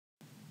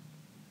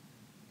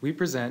We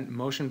present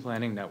motion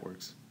planning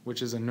networks,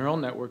 which is a neural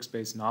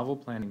networks-based novel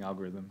planning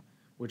algorithm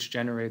which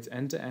generates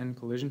end-to-end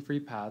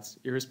collision-free paths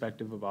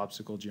irrespective of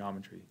obstacle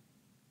geometry.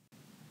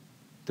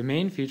 The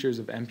main features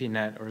of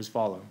MPNet are as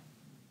follow.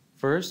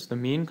 First, the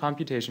mean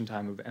computation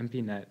time of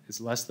MPNet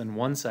is less than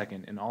 1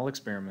 second in all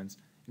experiments,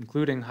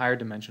 including higher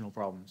dimensional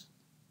problems.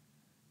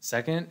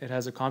 Second, it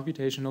has a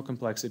computational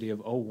complexity of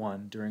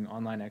 0.1 during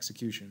online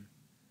execution.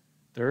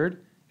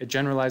 Third, it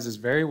generalizes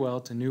very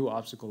well to new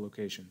obstacle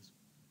locations.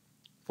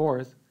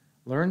 Fourth,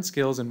 learned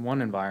skills in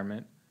one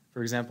environment,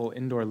 for example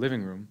indoor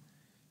living room,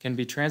 can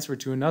be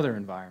transferred to another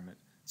environment,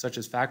 such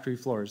as factory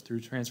floors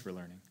through transfer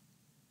learning.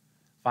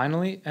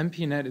 Finally,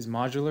 MPNet is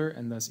modular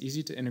and thus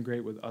easy to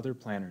integrate with other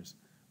planners,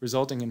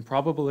 resulting in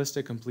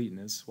probabilistic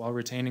completeness while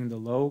retaining the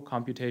low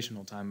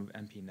computational time of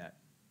MPNet.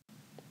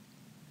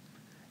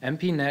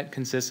 MPNet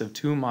consists of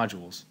two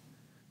modules.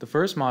 The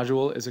first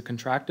module is a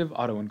contractive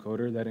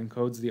autoencoder that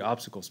encodes the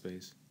obstacle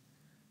space.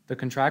 The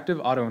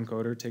contractive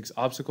autoencoder takes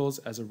obstacles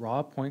as a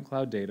raw point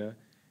cloud data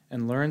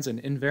and learns an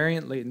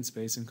invariant latent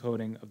space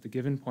encoding of the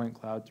given point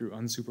cloud through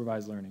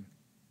unsupervised learning.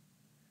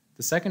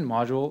 The second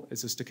module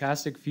is a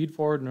stochastic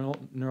feedforward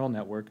neural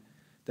network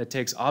that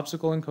takes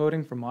obstacle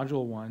encoding from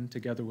Module 1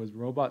 together with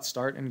robot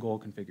start and goal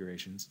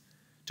configurations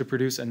to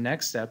produce a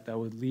next step that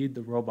would lead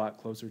the robot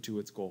closer to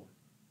its goal.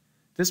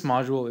 This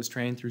module is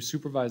trained through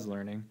supervised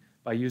learning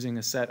by using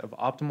a set of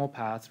optimal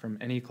paths from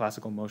any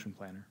classical motion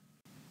planner.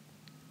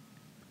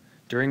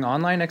 During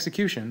online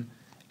execution,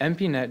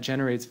 MPNet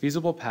generates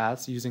feasible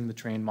paths using the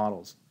trained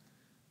models.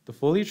 The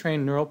fully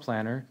trained neural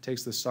planner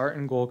takes the start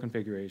and goal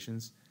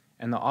configurations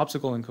and the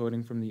obstacle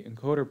encoding from the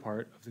encoder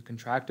part of the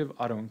contractive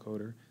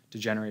autoencoder to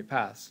generate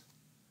paths.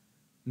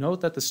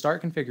 Note that the start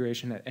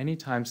configuration at any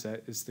time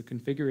set is the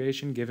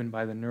configuration given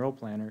by the neural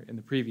planner in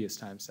the previous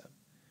time step.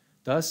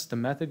 Thus, the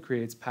method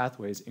creates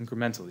pathways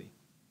incrementally.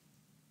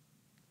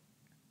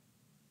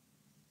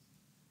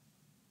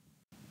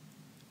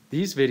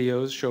 These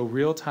videos show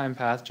real-time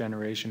path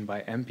generation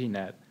by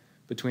MPNet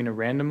between a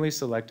randomly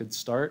selected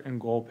start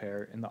and goal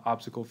pair in the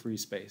obstacle-free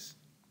space.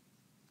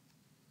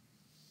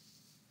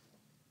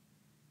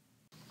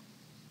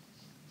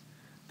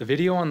 The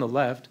video on the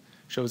left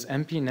shows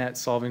MPNet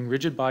solving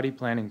rigid body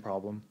planning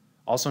problem,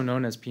 also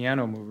known as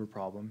piano mover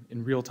problem,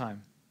 in real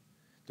time.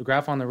 The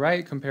graph on the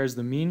right compares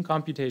the mean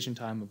computation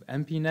time of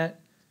MPNet,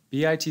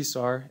 BIT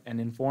star,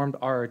 and informed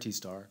RRT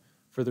star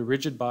for the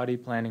rigid body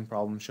planning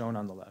problem shown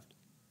on the left.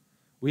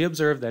 We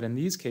observe that in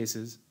these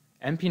cases,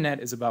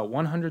 MPNet is about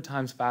 100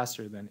 times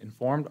faster than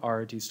informed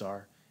RRT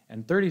star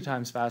and 30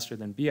 times faster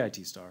than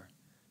BIT star,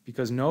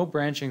 because no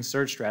branching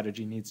search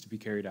strategy needs to be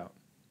carried out.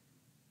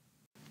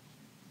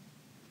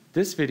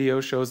 This video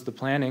shows the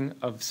planning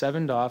of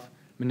 7 DOF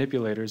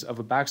manipulators of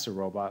a Baxter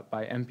robot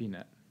by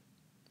MPNet.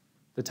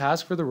 The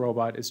task for the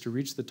robot is to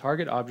reach the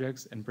target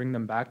objects and bring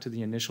them back to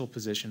the initial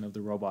position of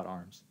the robot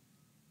arms.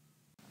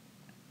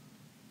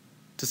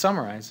 To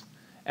summarize,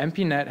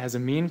 MPNet has a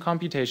mean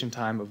computation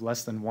time of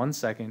less than 1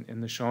 second in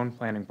the shown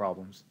planning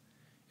problems.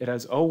 It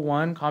has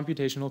 0.1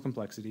 computational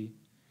complexity.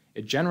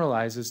 It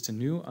generalizes to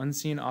new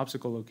unseen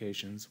obstacle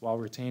locations while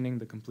retaining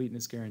the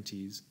completeness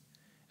guarantees.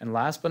 And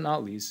last but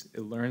not least,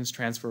 it learns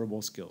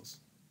transferable skills.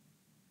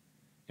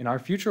 In our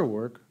future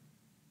work,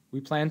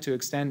 we plan to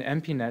extend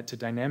MPNet to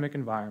dynamic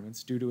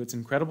environments due to its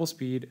incredible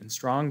speed and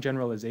strong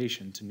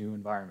generalization to new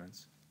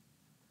environments.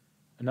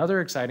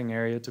 Another exciting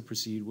area to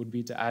proceed would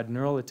be to add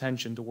neural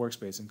attention to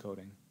workspace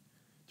encoding.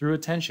 Through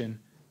attention,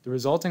 the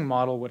resulting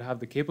model would have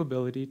the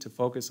capability to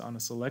focus on a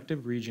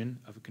selective region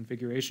of a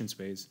configuration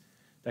space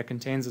that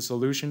contains a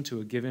solution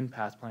to a given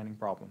path planning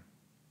problem.